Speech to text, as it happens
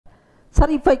Sir,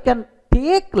 if I can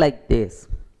take like this,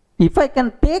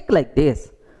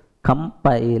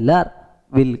 compiler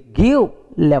will give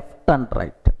left and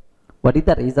right. What is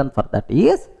the reason for that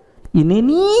is, in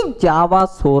any Java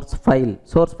source file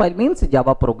means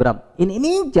Java program, in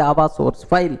any Java source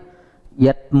file,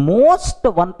 at most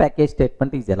one package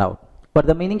statement is allowed. For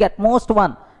the meaning at most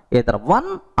one, either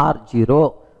 1 or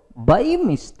 0. By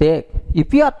mistake,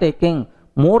 if you are taking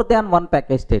more than one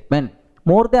package statement,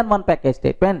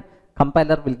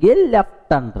 compiler will give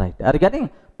left and right. Are you getting?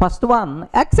 First one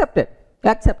accepted.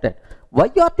 Why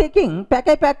you are taking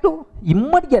pack 2?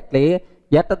 Immediately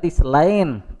at this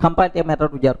line, compile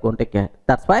method we are going to get.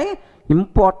 That's why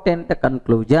important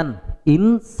conclusion.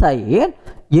 Inside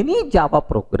any Java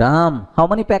program, how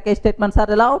many package statements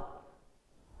are allowed?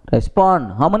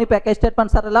 Respond. How many package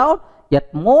statements are allowed?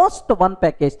 At most one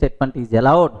package statement is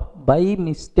allowed. By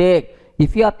mistake,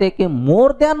 if you are taking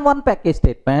more than one package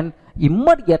statement,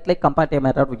 immediately compile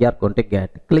method we are going to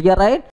get. Clear, right?